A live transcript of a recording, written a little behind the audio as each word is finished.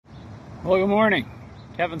Well, good morning.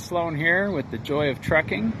 Kevin Sloan here with the Joy of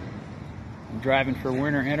Trucking. I'm driving for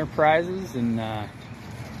Werner Enterprises and had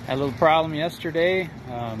a little problem yesterday.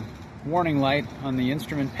 Warning light on the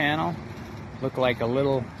instrument panel looked like a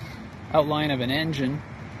little outline of an engine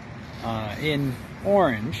in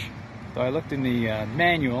orange. So I looked in the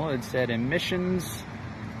manual. It said emissions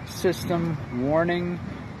system warning.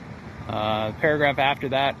 The paragraph after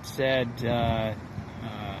that said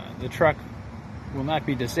the truck will not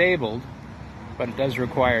be disabled, but it does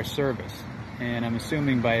require service. And I'm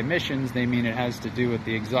assuming by emissions they mean it has to do with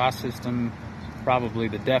the exhaust system, probably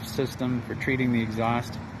the DEF system for treating the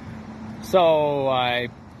exhaust. So I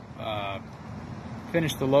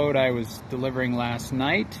finished the load I was delivering last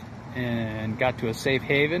night and got to a safe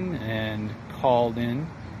haven and called in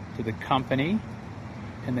to the company,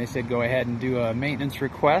 and they said go ahead and do a maintenance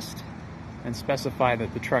request and specify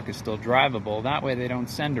that the truck is still drivable. That way they don't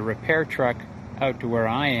send a repair truck out to where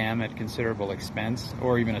I am at considerable expense,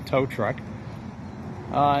 or even a tow truck.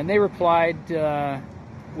 And they replied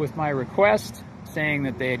with my request, saying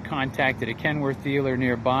that they had contacted a Kenworth dealer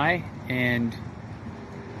nearby, and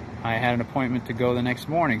I had an appointment to go the next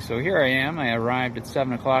morning. So here I am. I arrived at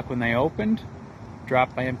 7 o'clock when they opened,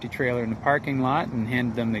 dropped my empty trailer in the parking lot and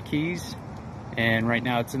handed them the keys. And right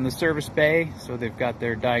now it's in the service bay, so they've got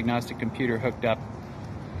their diagnostic computer hooked up,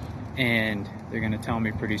 and they're going to tell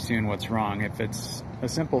me pretty soon what's wrong. If it's a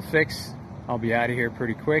simple fix, I'll be out of here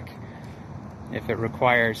pretty quick. If it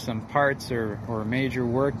requires some parts or major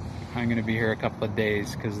work, I'm going to be here a couple of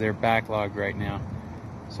days because they're backlogged right now.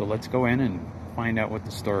 So let's go in and find out what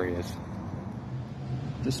the story is.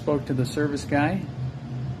 Just spoke to the service guy.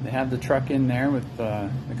 They have the truck in there with the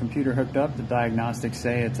computer hooked up. The diagnostics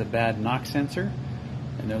say it's a bad knock sensor,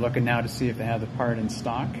 and they're looking now to see if they have the part in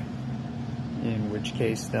stock, in which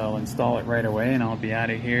case they'll install it right away, and I'll be out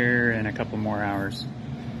of here in a couple more hours.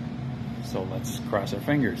 So let's cross our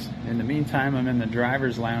fingers. In the meantime, I'm in the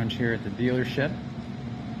driver's lounge here at the dealership.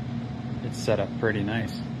 It's set up pretty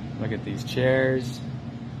nice. Look at these chairs.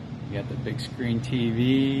 You got the big screen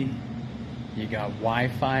TV. You got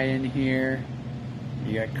Wi-Fi in here.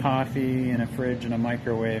 You got coffee and a fridge and a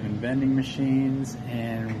microwave and vending machines.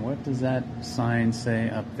 And what does that sign say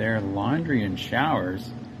up there? Laundry and showers.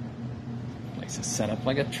 Place is set up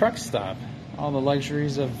like a truck stop. All the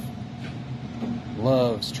luxuries of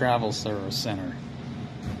Love's Travel Service Center.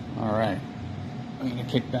 All right, I'm gonna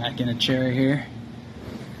kick back in a chair here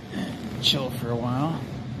and chill for a while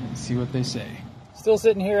and see what they say. Still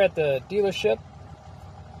sitting here at the dealership.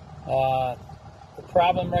 The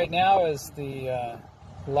problem right now is the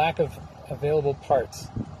lack of available parts.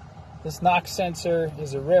 This knock sensor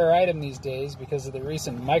is a rare item these days because of the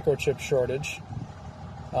recent microchip shortage.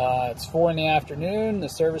 It's 4 in the afternoon. The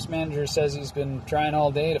service manager says he's been trying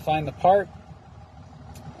all day to find the part,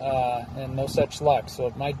 and no such luck. So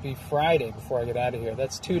it might be Friday before I get out of here.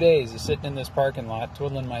 That's 2 days of sitting in this parking lot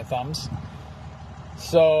twiddling my thumbs.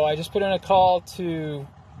 So I just put in a call to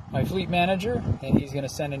my fleet manager, and he's going to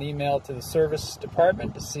send an email to the service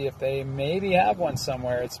department to see if they maybe have one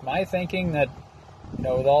somewhere. It's my thinking that, you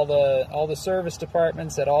know, with all the service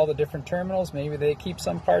departments at all the different terminals, maybe they keep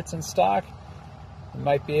some parts in stock. They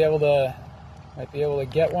might be able to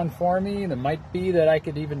get one for me. It might be that I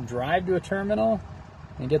could even drive to a terminal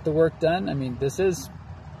and get the work done. I mean,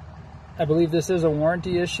 I believe this is a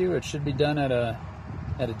warranty issue. It should be done at a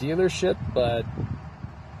dealership, but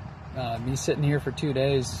me sitting here for 2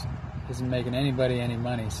 days isn't making anybody any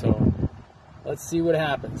money. So let's see what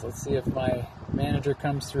happens. Let's see if my manager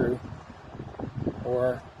comes through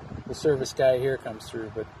or the service guy here comes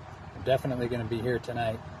through, but I'm definitely going to be here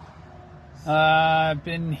tonight. I've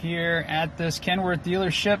been here at this Kenworth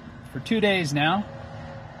dealership for 2 days now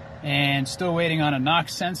and still waiting on a knock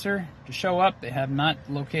sensor to show up. They have not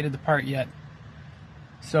located the part yet.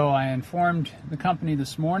 So I informed the company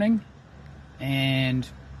this morning, and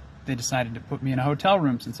they decided to put me in a hotel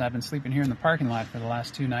room since I've been sleeping here in the parking lot for the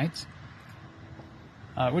last 2 nights,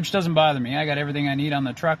 which doesn't bother me. I got everything I need on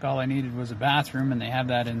the truck. All I needed was a bathroom, and they have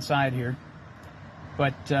that inside here.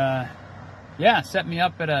 But yeah, set me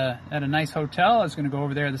up at a nice hotel. I was going to go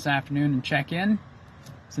over there this afternoon and check in,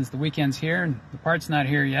 since the weekend's here and the part's not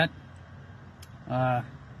here yet.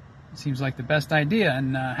 Seems like the best idea.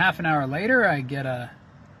 And half an hour later, I get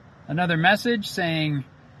another message saying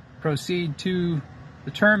proceed to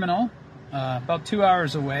the terminal, about 2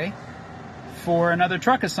 hours away, for another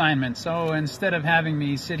truck assignment. So instead of having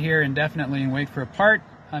me sit here indefinitely and wait for a part,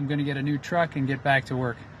 I'm going to get a new truck and get back to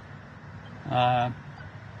work.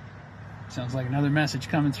 Sounds like another message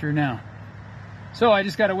coming through now. So I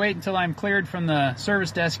just got to wait until I'm cleared from the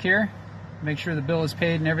service desk here, make sure the bill is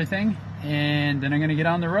paid and everything, and then I'm going to get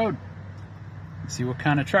on the road. See what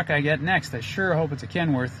kind of truck I get next. I sure hope it's a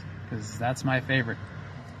Kenworth, because that's my favorite.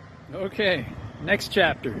 Okay, next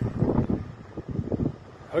chapter.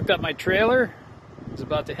 Hooked up my trailer. Was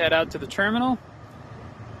about to head out to the terminal.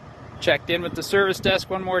 Checked in with the service desk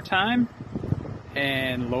one more time.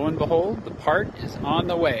 And lo and behold, the part is on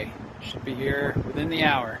the way. Should be here within the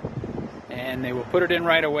hour. And they will put it in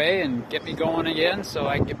right away and get me going again so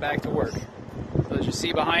I can get back to work. So as you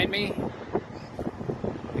see behind me,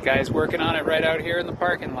 the guy's working on it right out here in the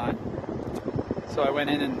parking lot. So I went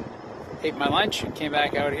in and ate my lunch and came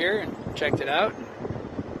back out here and checked it out.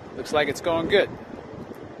 Looks like it's going good.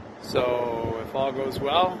 So if all goes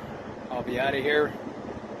well, I'll be out of here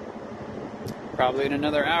probably in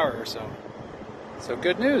another hour or so. So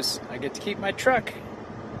good news, I get to keep my truck.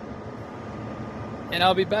 And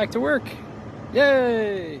I'll be back to work.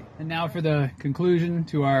 Yay! And now for the conclusion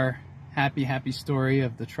to our happy story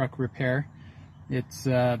of the truck repair. It's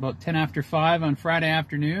about 10 after 5 on Friday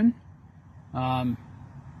afternoon.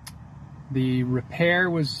 The repair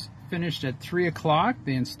was finished at 3 o'clock.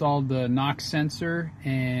 They installed the NOx sensor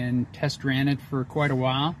and test ran it for quite a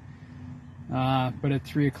while. But at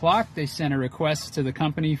 3 o'clock, they sent a request to the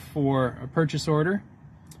company for a purchase order.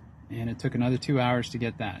 And it took another 2 hours to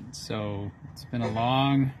get that. So it's been a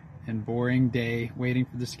long and boring day waiting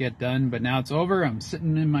for this to get done. But now it's over. I'm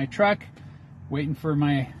sitting in my truck waiting for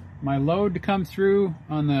my load to come through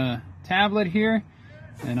on the tablet here.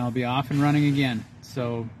 And I'll be off and running again.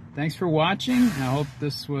 So thanks for watching. I hope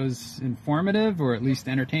this was informative or at least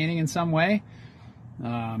entertaining in some way.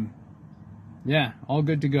 Yeah, all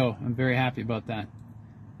good to go. I'm very happy about that.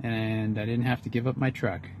 And I didn't have to give up my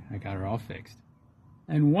truck. I got her all fixed.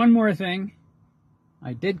 And one more thing,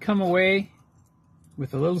 I did come away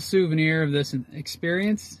with a little souvenir of this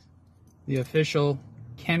experience, the official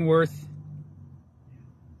Kenworth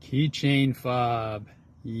keychain fob.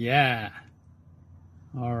 Yeah.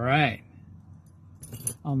 All right.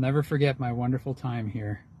 I'll never forget my wonderful time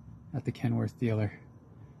here at the Kenworth Dealer.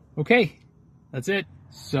 Okay, that's it.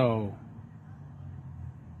 So,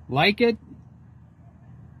 like it,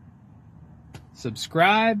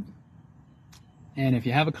 subscribe, and if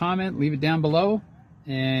you have a comment, leave it down below,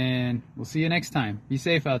 and we'll see you next time. Be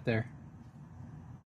safe out there.